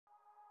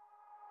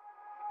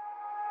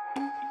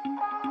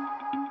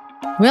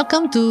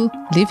Welcome to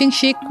Living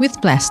Chic with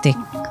Plastic,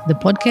 the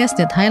podcast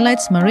that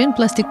highlights marine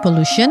plastic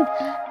pollution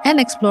and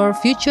explore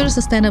future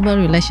sustainable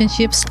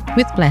relationships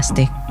with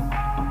plastic.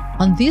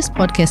 On this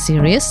podcast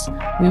series,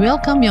 we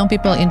welcome young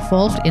people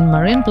involved in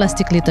marine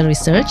plastic litter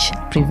research,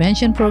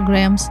 prevention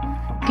programs,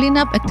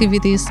 cleanup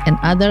activities, and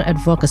other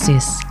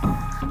advocacies.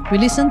 We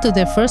listen to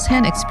their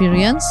first-hand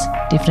experience,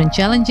 different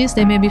challenges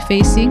they may be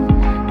facing,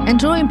 and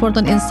draw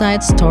important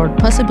insights toward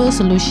possible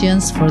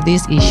solutions for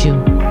this issue.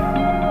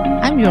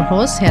 I'm your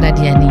host,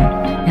 Heradiani,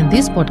 and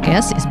this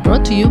podcast is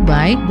brought to you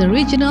by the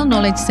Regional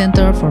Knowledge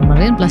Center for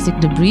Marine Plastic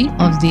Debris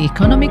of the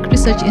Economic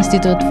Research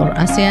Institute for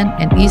ASEAN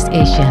and East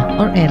Asia,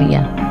 or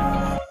AREA.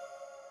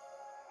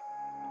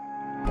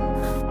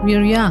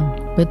 We're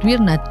young, but we're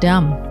not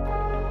dumb.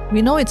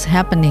 We know it's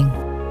happening.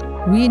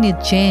 We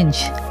need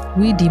change.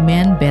 We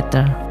demand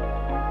better.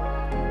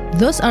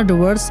 Those are the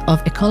words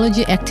of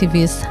ecology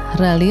activist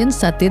Ralyn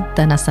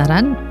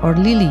Satidtanasarn, or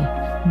Lilly,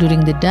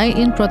 during the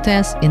die-in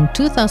protest in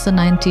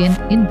 2019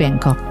 in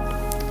Bangkok.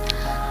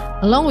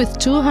 Along with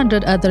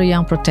 200 other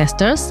young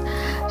protesters,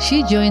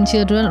 she joined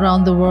children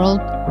around the world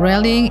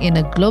rallying in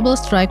a global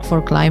strike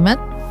for climate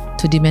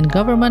to demand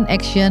government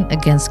action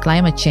against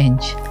climate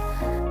change.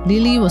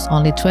 Lilly was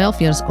only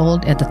 12 years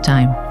old at the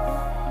time.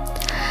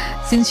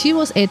 Since she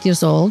was 8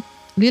 years old,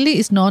 Lilly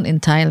is known in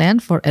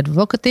Thailand for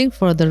advocating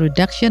for the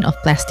reduction of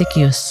plastic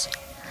use.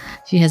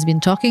 She has been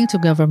talking to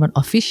government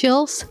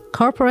officials,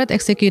 corporate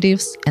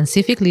executives, and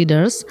civic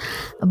leaders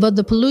about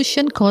the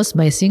pollution caused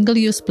by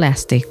single-use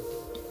plastic.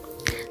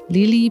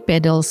 Lilly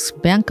pedals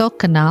Bangkok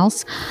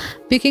canals,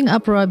 picking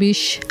up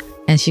rubbish,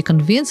 and she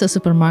convinced a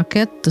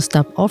supermarket to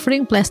stop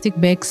offering plastic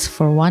bags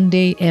for one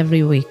day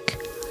every week.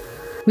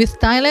 With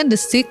Thailand the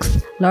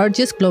sixth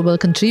largest global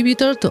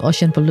contributor to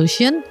ocean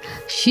pollution,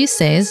 she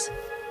says,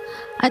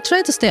 "I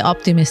try to stay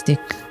optimistic,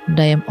 but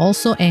I am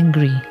also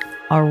angry.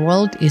 Our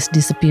world is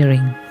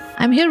disappearing."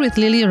 I'm here with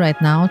Lilly right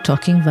now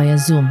talking via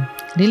Zoom.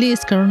 Lilly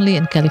is currently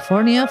in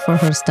California for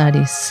her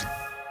studies.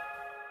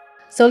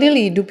 So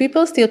Lilly, do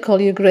people still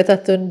call you Greta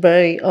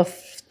Thundberg of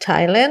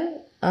Thailand?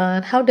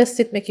 And how does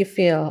it make you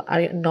feel? Are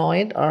you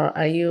annoyed or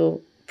are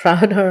you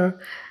proud or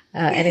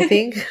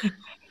anything?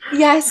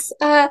 Yes,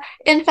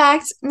 in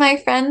fact, my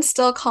friends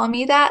still call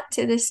me that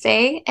to this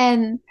day,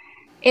 and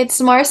it's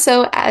more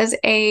so as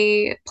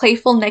a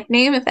playful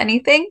nickname, if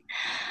anything.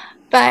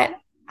 But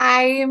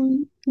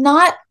I'm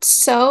not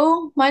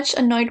so much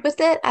annoyed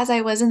with it as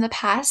I was in the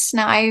past.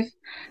 Now I've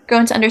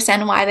grown to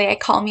understand why they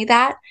call me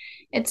that.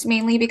 It's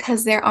mainly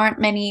because there aren't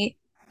many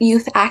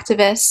youth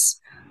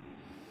activists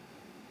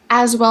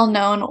as well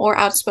known or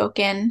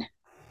outspoken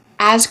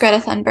as Greta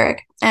Thunberg.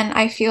 And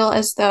I feel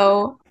as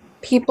though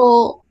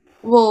people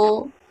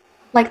will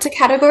like to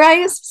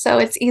categorize, so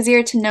it's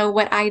easier to know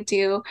what I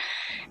do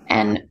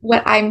and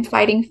what I'm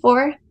fighting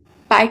for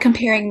by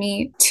comparing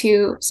me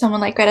to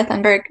someone like Greta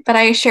Thunberg. But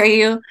I assure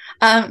you,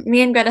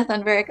 me and Greta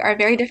Thunberg are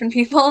very different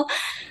people.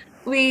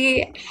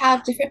 We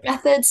have different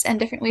methods and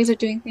different ways of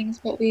doing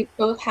things, but we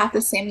both have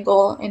the same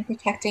goal in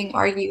protecting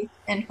our youth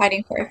and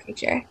fighting for our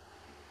future.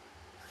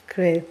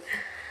 Great.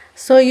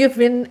 So you've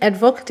been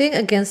advocating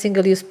against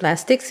single-use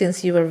plastic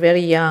since you were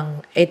very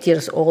young, 8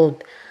 years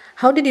old.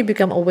 How did you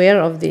become aware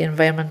of the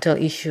environmental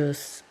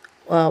issues?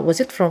 Was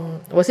it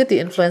the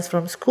influence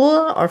from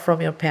school or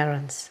from your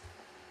parents?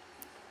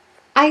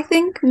 I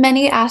think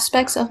many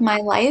aspects of my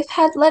life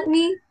had led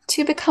me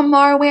to become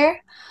more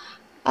aware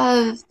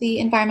of the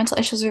environmental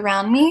issues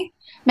around me.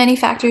 Many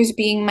factors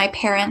being my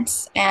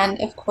parents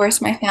and, of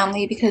course, my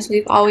family, because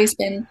we've always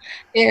been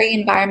very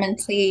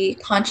environmentally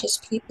conscious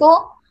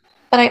people.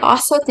 But I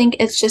also think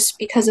it's just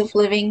because of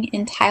living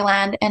in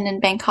Thailand and in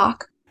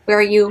Bangkok,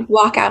 where you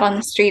walk out on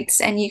the streets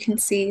and you can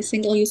see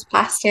single-use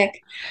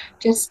plastic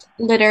just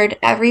littered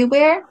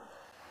everywhere.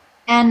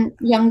 And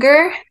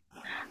younger,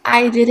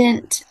 I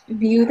didn't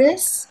view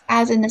this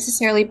as a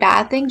necessarily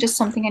bad thing, just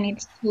something I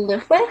needed to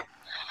live with.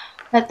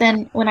 But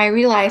then when I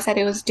realized that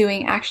it was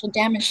doing actual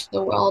damage to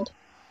the world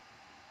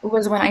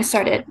was when I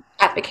started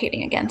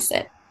advocating against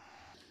it.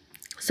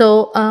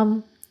 So,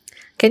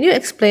 can you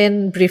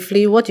explain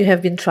briefly what you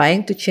have been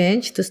trying to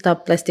change to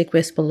stop plastic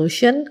waste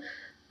pollution?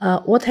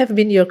 What have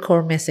been your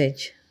core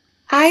message?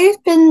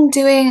 I've been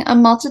doing a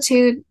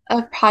multitude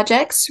of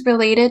projects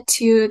related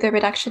to the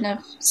reduction of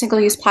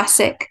single-use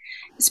plastic,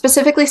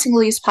 specifically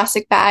single-use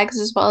plastic bags,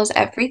 as well as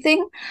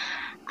everything.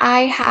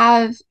 I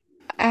have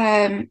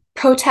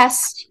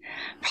protest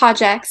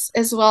projects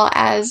as well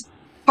as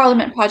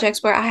parliament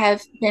projects where I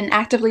have been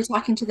actively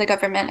talking to the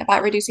government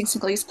about reducing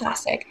single-use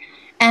plastic.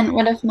 And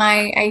one of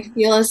I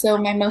feel as though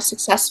my most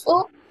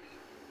successful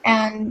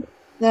and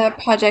the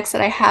projects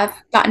that I have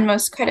gotten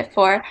most credit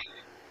for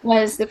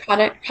was the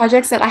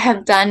projects that I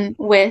have done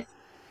with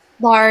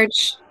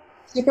large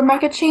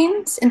supermarket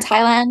chains in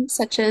Thailand,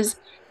 such as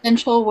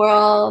Central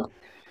World,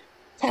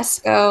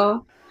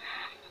 Tesco,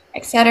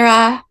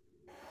 etc.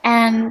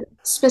 And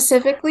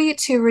specifically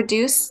to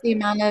reduce the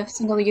amount of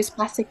single-use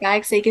plastic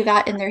bags they give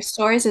out in their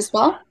stores as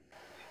well.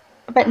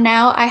 But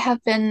now I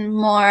have been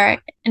more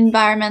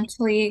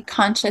environmentally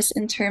conscious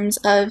in terms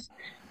of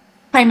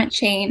climate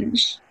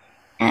change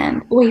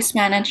and waste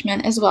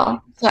management as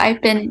well. So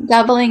I've been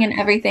dabbling in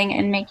everything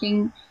and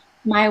making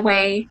my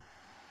way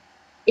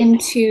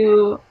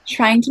into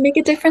trying to make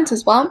a difference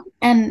as well.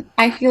 And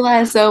I feel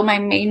as though my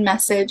main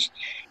message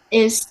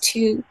is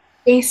to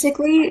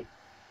basically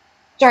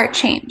start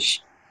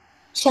change,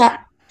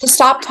 to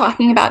stop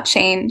talking about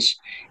change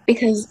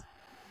because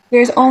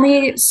there's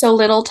only so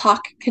little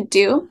talk could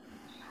do,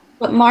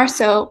 but more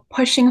so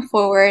pushing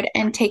forward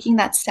and taking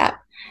that step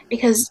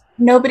because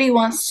nobody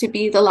wants to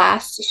be the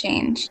last to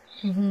change.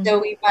 So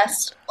we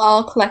must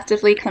all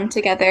collectively come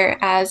together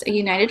as a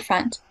united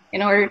front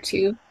in order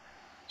to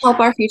help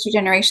our future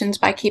generations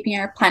by keeping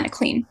our planet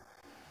clean.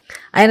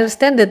 I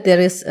understand that there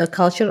is a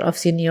culture of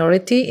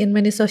seniority in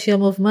many social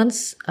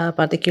movements,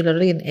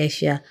 particularly in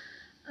Asia.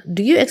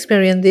 Do you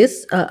experience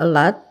this a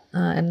lot?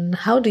 And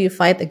how do you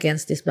fight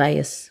against this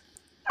bias?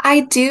 I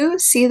do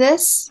see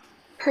this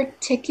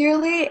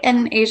particularly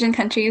in Asian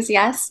countries,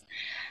 yes.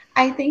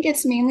 I think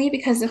it's mainly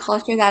because the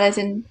culture that is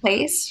in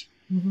place.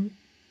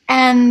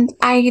 And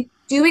I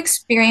do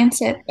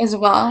experience it as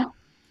well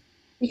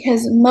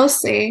because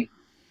mostly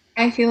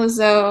I feel as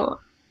though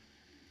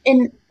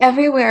in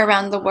everywhere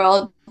around the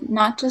world,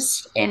 not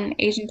just in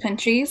Asian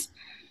countries,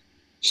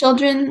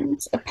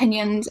 children's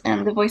opinions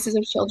and the voices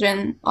of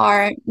children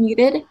are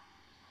needed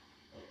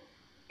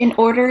in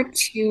order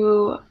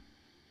to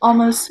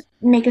almost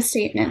make a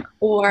statement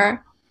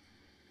or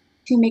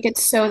to make it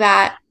so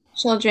that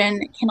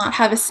children cannot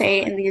have a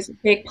say in these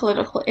big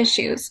political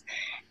issues.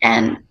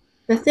 And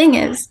the thing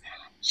is,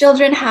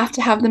 children have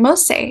to have the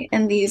most say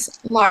in these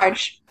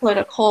large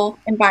political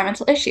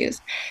environmental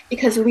issues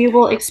because we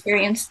will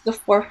experience the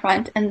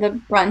forefront and the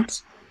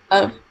brunt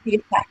of the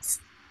effects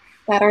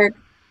that are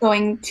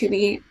going to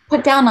be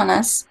put down on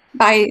us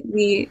by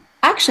the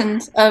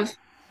actions of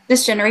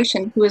this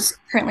generation who is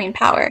currently in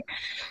power.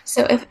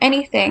 So, if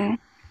anything,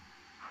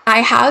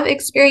 I have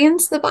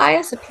experienced the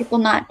bias of people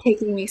not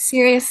taking me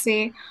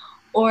seriously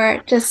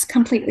or just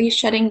completely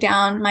shutting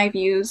down my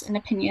views and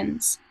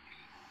opinions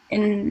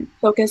in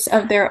focus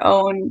of their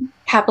own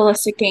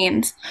capitalistic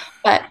gains.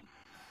 But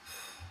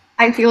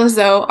I feel as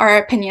though our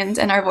opinions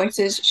and our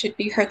voices should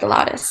be heard the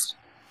loudest.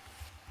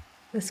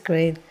 That's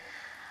great.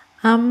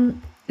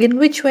 In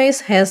which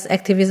ways has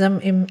activism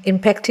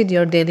impacted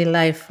your daily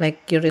life,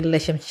 like your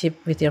relationship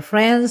with your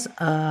friends?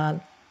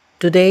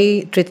 Do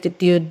they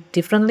treat you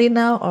differently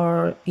now,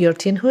 or your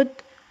teenhood?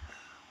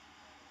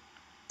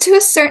 To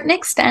a certain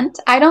extent,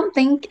 I don't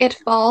think it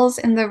falls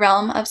in the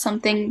realm of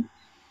something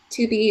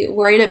to be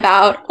worried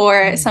about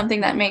or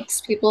something that makes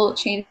people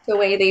change the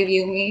way they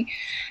view me.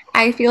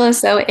 I feel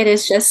as though it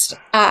is just,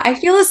 I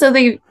feel as though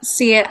they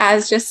see it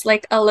as just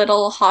like a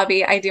little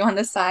hobby I do on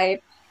the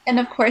side. And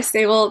of course,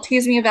 they will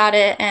tease me about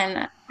it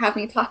and have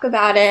me talk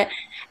about it.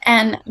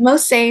 And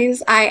most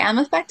days I am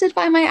affected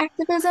by my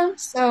activism.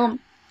 So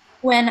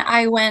when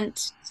I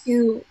went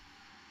to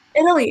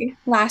Italy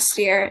last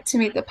year to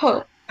meet the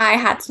Pope, I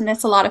had to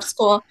miss a lot of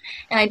school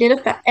and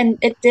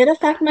it did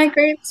affect my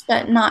grades,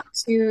 but not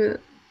to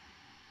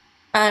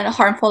a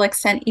harmful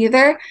extent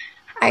either.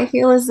 I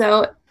feel as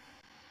though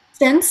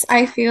since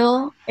I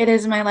feel it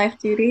is my life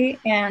duty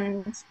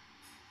and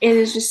it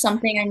is just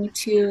something I need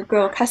to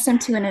grow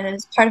accustomed to and it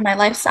is part of my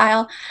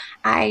lifestyle,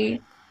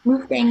 I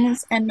move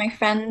things and my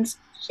friends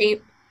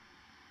shape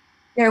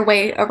their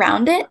way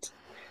around it.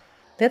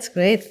 That's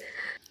great.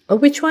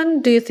 Which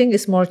one do you think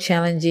is more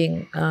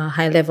challenging,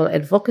 high level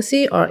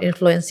advocacy or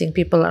influencing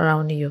people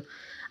around you?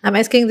 I'm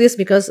asking this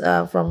because,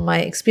 from my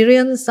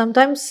experience,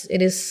 sometimes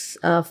it is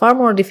far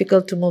more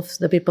difficult to move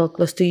the people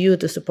close to you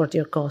to support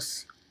your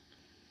cause.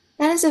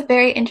 That is a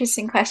very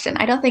interesting question.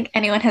 I don't think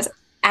anyone has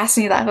asked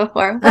me that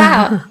before.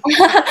 Wow.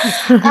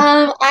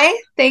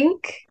 I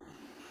think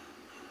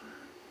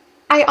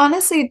I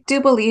honestly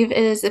do believe it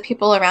is the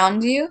people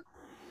around you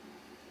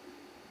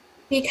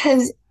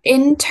because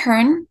in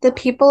turn, the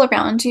people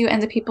around you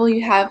and the people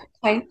you have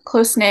quite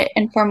close-knit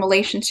and firm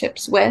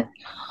relationships with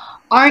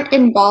aren't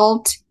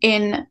involved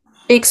in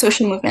big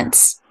social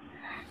movements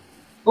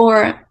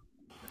or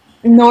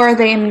nor are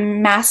they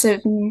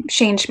massive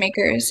change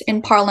makers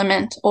in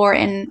parliament or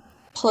in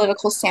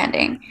political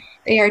standing.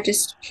 They are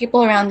just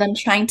people around them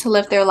trying to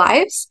live their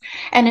lives.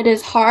 And it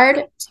is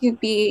hard to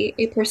be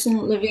a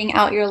person living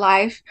out your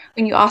life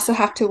when you also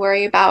have to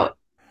worry about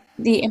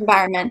the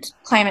environment,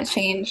 climate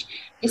change,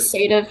 the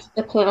state of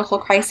the political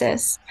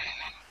crisis,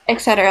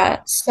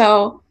 etc.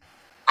 So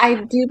I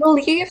do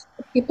believe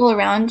the people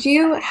around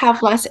you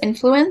have less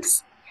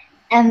influence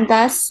and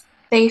thus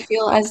they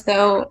feel as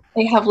though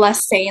they have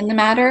less say in the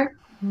matter,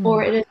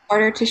 or it is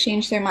harder to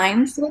change their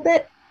minds with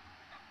it.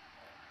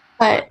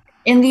 But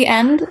in the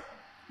end,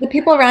 the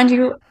people around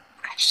you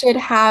should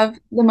have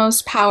the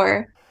most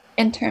power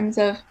in terms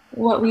of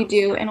what we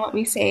do and what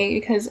we say,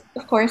 because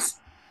of course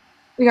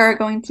we are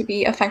going to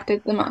be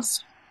affected the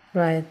most.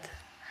 Right.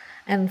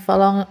 And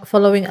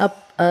following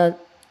up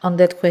on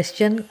that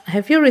question,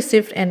 have you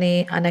received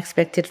any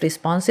unexpected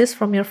responses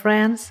from your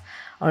friends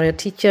or your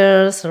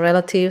teachers,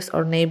 relatives,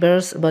 or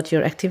neighbors about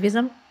your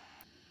activism?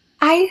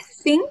 I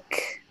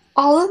think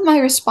all of my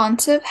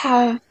responsive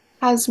have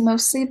has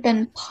mostly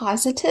been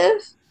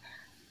positive,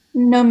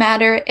 no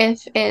matter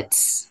if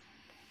it's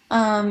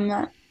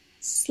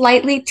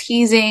slightly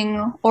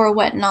teasing or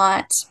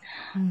whatnot,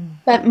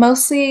 but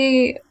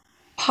mostly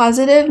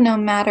positive no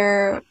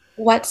matter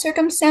what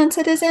circumstance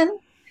it is in.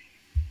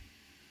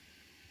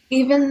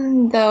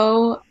 Even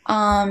though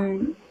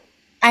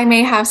I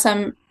may have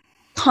some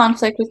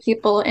conflict with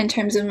people in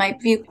terms of my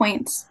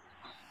viewpoints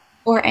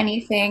or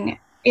anything,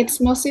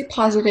 it's mostly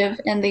positive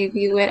and they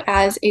view it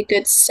as a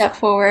good step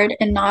forward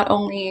in not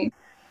only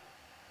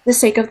the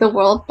sake of the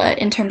world, but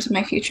in terms of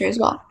my future as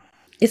well.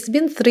 It's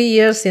been 3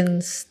 years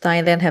since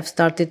Thailand have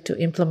started to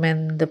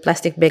implement the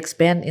plastic bags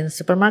ban in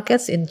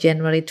supermarkets in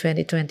January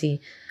 2020.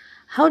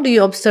 How do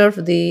you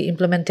observe the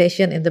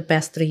implementation in the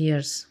past 3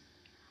 years?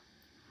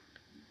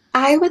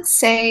 I would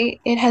say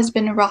it has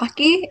been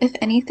rocky, if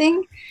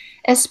anything,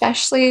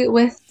 especially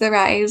with the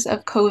rise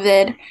of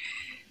COVID.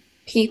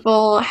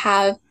 People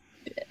have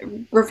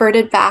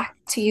reverted back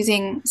to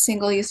using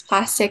single-use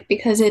plastic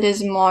because it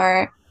is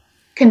more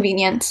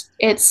convenient.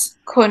 It's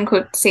quote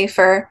unquote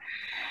safer,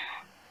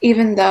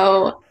 even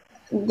though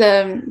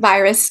the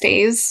virus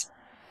stays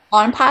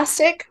on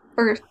plastic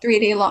for 3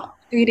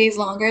 days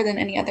longer than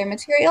any other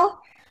material.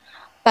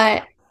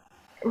 But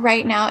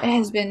right now it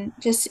has been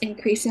just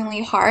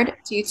increasingly hard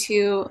due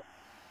to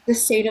the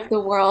state of the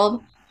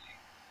world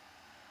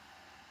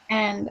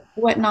and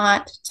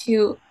whatnot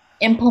to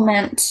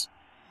implement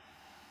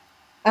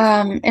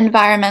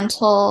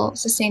environmental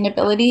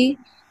sustainability,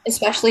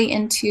 especially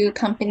into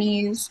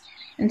companies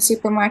and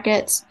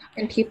supermarkets,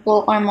 and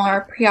people are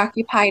more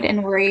preoccupied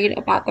and worried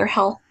about their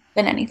health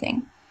than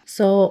anything.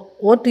 So,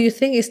 what do you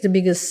think is the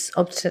biggest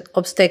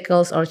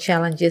obstacles or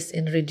challenges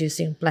in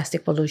reducing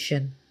plastic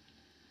pollution?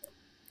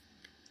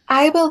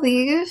 I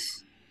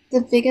believe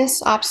the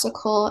biggest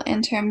obstacle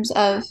in terms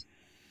of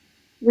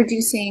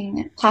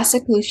reducing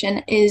plastic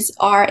pollution is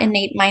our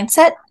innate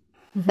mindset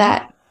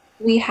that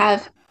we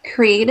have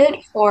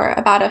created for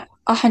about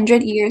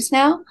 100 years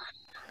now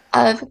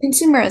of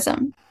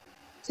consumerism.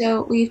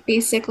 So we've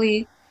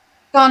basically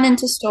gone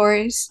into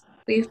stores,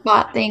 we've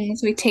bought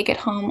things, we take it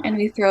home, and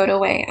we throw it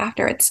away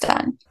after it's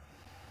done.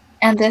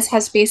 And this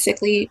has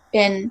basically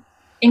been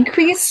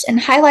increased and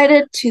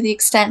highlighted to the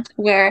extent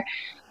where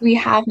we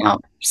have now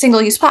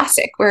single-use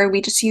plastic, where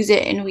we just use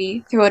it and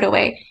we throw it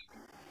away.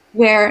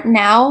 Where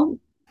now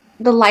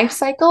the life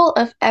cycle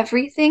of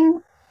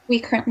everything we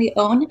currently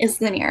own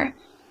is linear.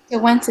 So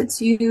once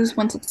it's used,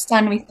 once it's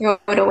done, we throw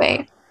it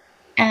away.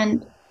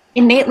 And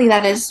innately,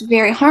 that is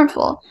very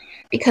harmful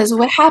because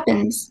what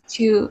happens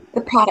to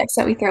the products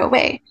that we throw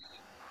away?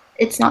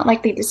 It's not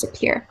like they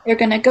disappear. They're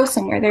going to go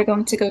somewhere. They're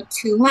going to go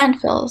to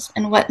landfills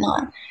and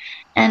whatnot.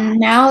 And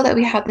now that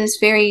we have this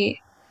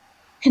very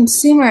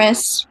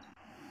consumerist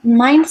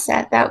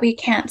mindset that we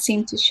can't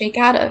seem to shake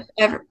out of,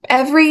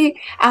 every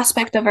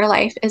aspect of our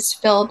life is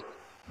filled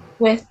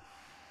with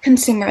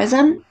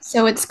consumerism.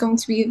 So it's going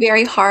to be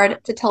very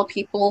hard to tell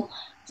people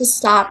to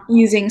stop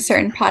using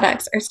certain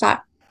products or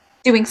stop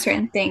doing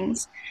certain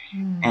things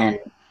and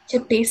to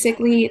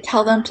basically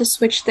tell them to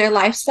switch their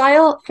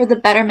lifestyle for the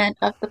betterment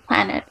of the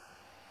planet.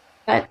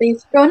 But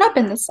they've grown up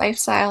in this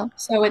lifestyle,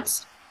 so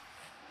it's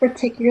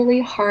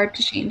particularly hard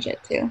to change it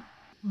too.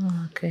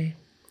 Okay.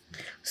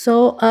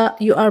 So,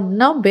 you are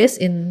now based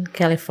in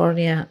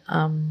California.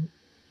 May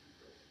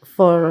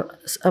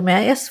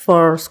I ask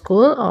for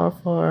school or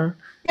for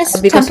It's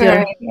because you're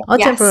temporary. Yes, for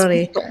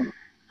temporary?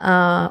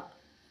 sure.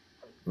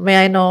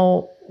 May I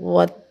know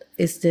what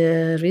is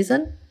the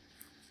reason?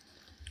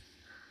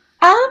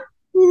 Um,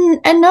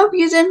 and no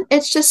reason.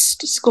 It's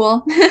just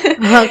school.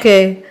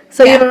 Okay.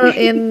 So Yeah. you're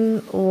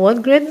in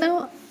what grade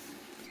now?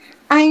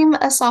 I'm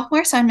a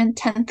sophomore, so I'm in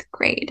 10th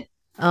grade.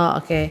 Oh,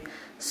 okay.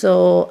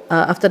 So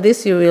after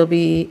this, you will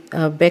be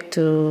back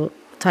to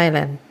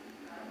Thailand.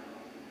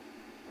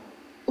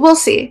 We'll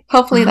see.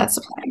 Hopefully that's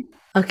the plan.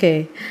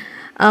 Okay.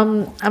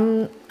 I'm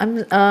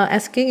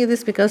asking you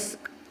this because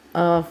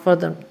for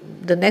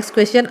the next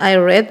question, I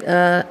read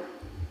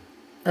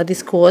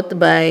this quote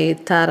by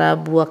Tara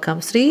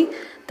Buakamsri,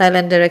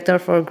 Thailand Director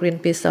for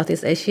Greenpeace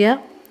Southeast Asia.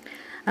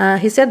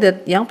 He said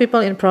that young people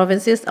in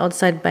provinces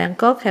outside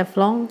Bangkok have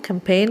long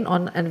campaigned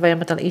on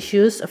environmental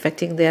issues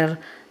affecting their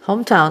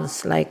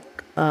hometowns, like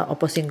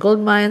opposing gold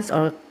mines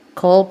or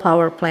coal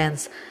power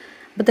plants.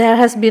 But there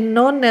has been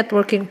no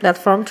networking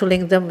platform to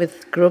link them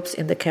with groups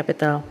in the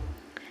capital.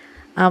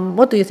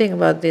 What do you think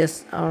about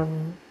this?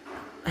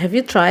 Have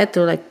you tried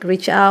to like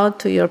reach out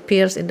to your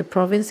peers in the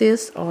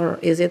provinces, or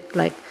is it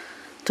like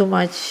too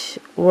much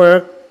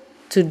work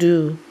to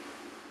do?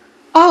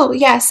 Oh,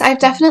 yes, I've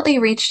definitely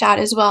reached out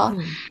as well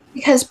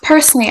because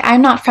personally,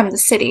 I'm not from the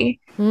city.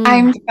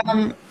 I'm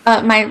from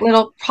my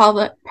little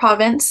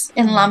province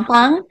in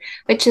Lampang,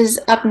 which is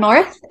up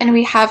north, and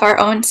we have our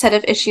own set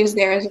of issues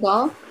there as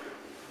well.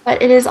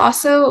 But it is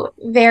also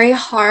very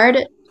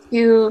hard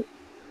to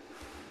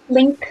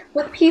link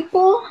with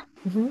people,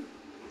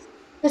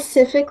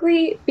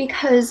 specifically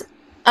because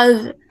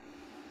of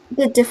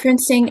the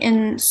differencing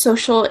in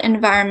social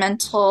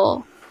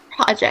environmental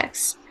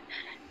projects.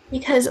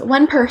 Because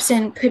one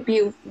person could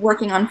be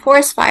working on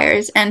forest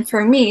fires, and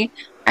for me,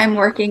 I'm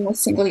working with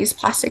single-use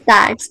plastic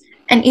bags.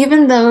 And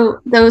even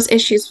though those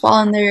issues fall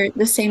under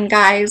the same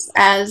guise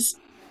as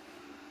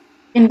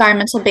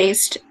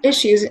environmental-based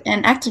issues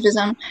and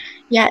activism,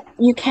 yet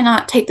you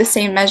cannot take the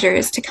same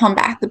measures to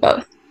combat the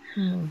both.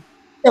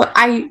 So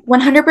I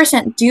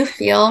 100% do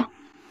feel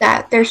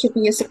that there should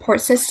be a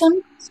support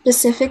system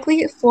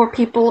specifically for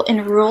people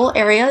in rural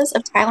areas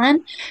of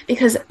Thailand,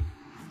 because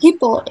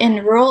people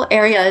in rural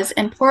areas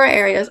and poor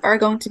areas are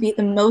going to be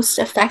the most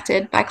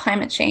affected by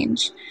climate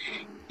change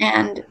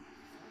and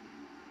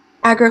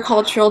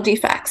agricultural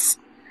defects.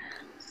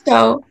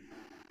 So,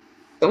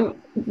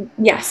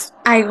 yes,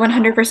 I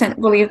 100%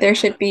 believe there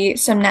should be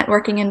some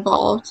networking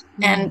involved.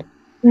 And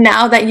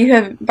now that you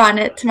have brought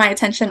it to my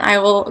attention, I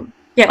will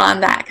get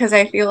on that because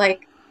I feel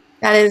like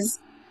that is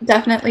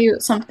definitely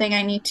something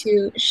I need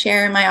to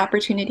share my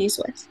opportunities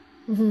with.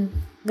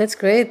 That's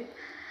great.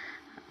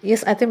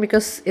 Yes, I think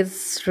because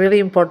it's really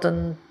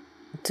important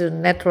to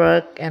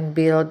network and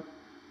build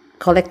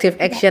collective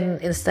Yeah, action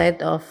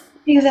instead of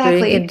doing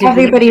exactly. individual.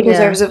 Everybody Yeah,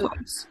 deserves a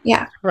voice.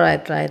 Yeah.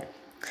 right, right.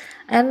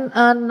 And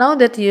now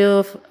that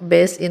you've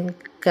based in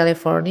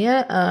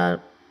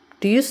California,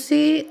 do you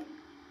see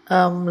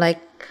like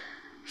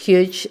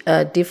huge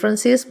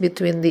differences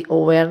between the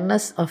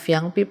awareness of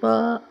young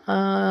people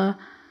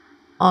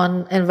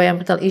on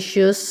environmental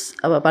issues,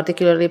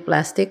 particularly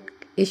plastic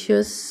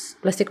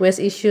waste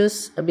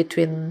issues,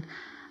 between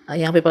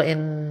young people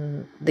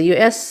in the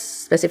U.S.,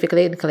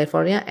 specifically in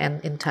California, and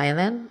in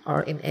Thailand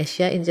or in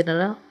Asia in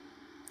general?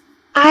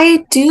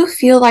 I do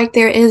feel like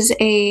there is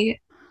a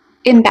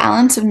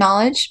imbalance of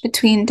knowledge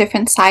between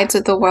different sides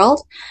of the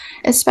world,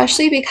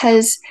 especially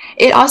because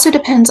it also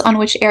depends on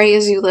which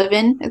areas you live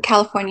in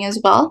California as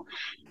well.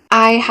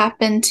 I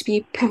happen to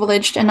be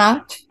privileged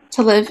enough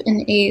to live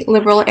in a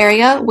liberal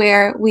area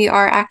where we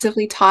are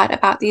actively taught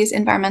about these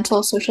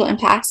environmental social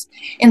impacts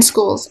in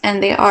schools,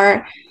 and they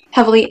are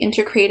heavily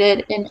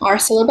integrated in our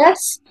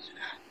syllabus.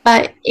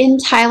 But in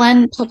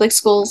Thailand public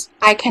schools,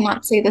 I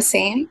cannot say the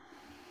same.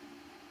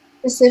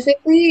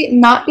 Specifically,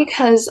 not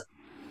because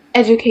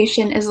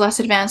education is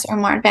less advanced or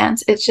more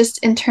advanced. It's just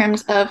in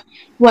terms of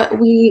what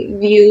we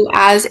view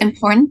as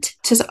important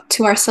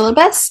to our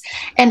syllabus.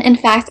 And in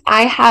fact,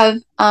 I have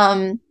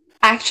I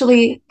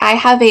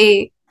have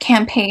a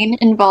campaign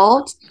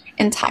involved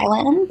in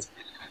Thailand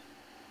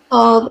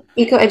called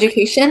Eco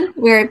Education,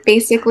 where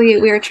basically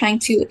we are trying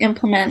to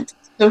implement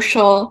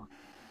social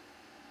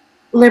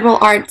liberal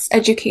arts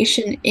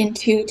education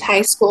into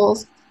Thai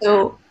schools.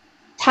 So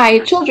Thai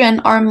children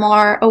are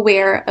more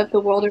aware of the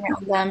world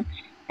around them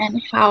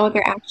and how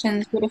their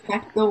actions would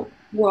affect the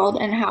world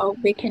and how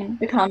they can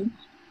become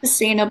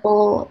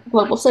sustainable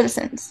global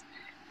citizens.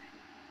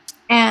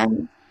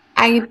 And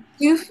I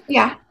do,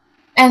 yeah.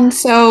 And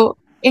so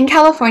in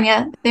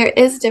California, there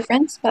is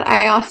difference, but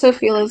I also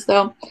feel as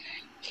though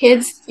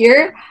kids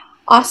here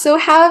also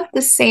have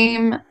the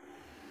same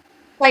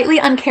slightly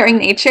uncaring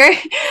nature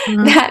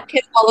that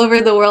kids all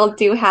over the world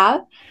do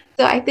have.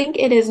 So I think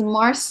it is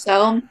more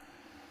so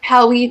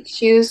how we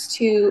choose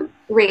to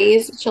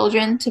raise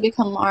children to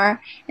become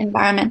more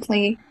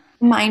environmentally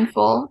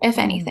mindful, if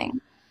anything.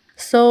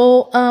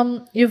 So,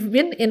 you've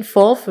been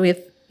involved with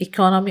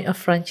Economy of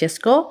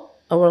Francesco,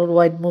 a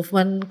worldwide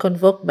movement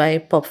convoked by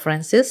Pope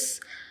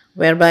Francis,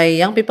 whereby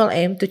young people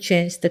aim to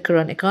change the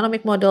current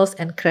economic models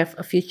and craft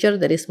a future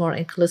that is more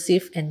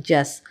inclusive and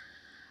just.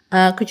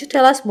 Could you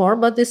tell us more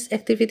about these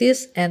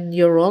activities and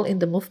your role in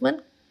the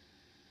movement?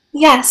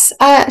 Yes,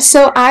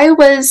 so I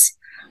was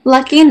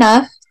lucky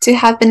enough to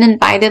have been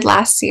invited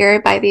last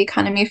year by the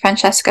Economy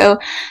Francesco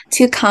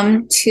to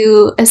come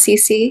to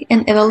Assisi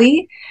in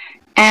Italy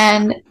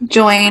and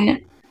join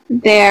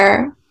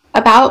their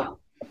about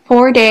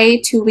 4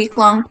 day, 2 week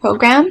long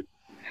program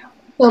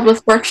filled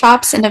with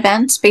workshops and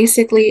events,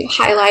 basically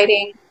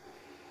highlighting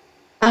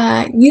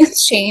youth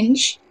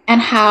change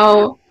and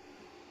how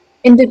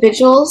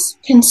individuals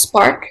can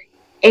spark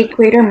a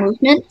greater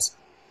movement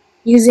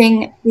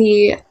using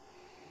the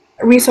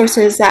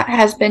resources that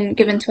has been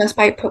given to us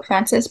by Pope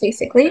Francis,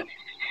 basically.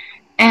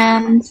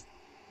 And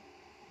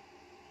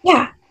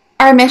yeah,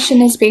 our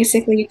mission is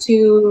basically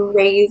to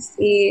raise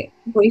the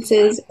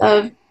voices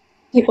of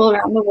people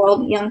around the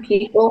world, young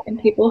people,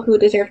 and people who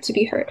deserve to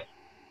be heard.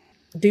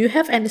 Do you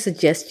have any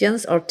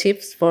suggestions or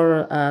tips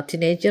for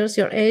teenagers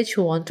your age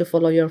who want to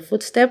follow your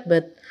footsteps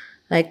but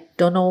like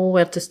don't know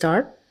where to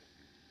start?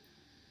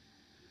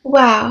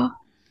 Wow.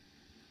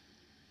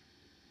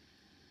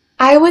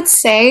 I would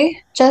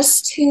say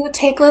just to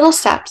take little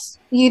steps.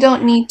 You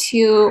don't need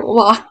to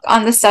walk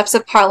on the steps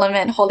of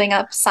Parliament holding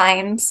up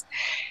signs.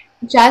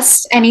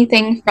 Just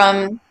anything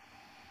from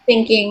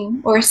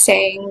thinking or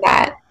saying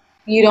that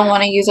you don't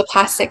want to use a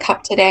plastic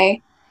cup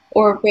today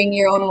or bring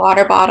your own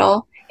water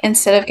bottle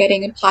instead of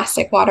getting a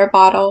plastic water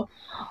bottle,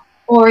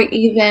 or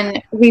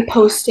even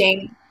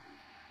reposting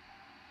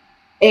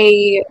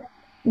a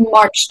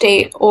March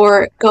date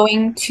or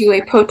going to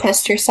a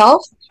protest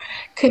yourself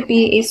could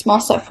be a small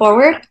step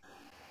forward.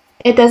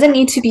 It doesn't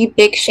need to be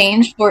big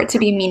change for it to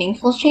be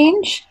meaningful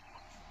change.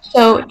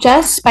 So,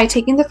 just by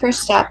taking the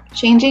first step,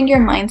 changing your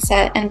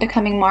mindset and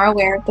becoming more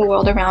aware of the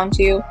world around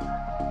you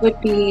would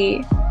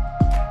be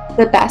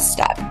the best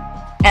step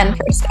and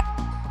first step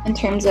in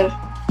terms of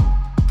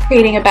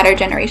creating a better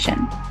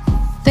generation.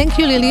 Thank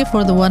you, Lily,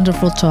 for the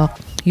wonderful talk.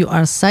 You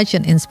are such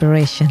an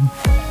inspiration.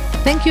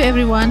 Thank you,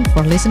 everyone,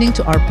 for listening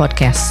to our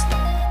podcast.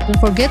 Don't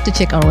forget to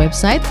check our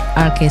website,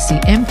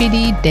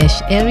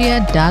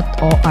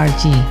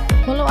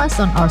 rkcmpd-area.org. Follow us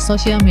on our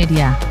social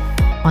media,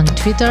 on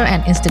Twitter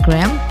and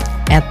Instagram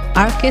at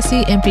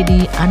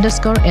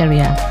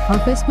rkcmpd_area. Our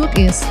Facebook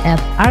is at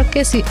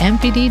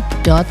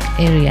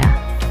rkcmpd.area.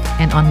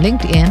 And on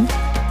LinkedIn,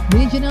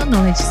 Regional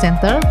Knowledge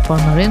Center for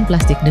Marine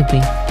Plastic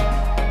Debris.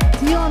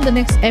 See you on the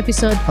next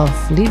episode of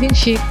Living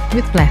Chic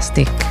with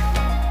Plastic.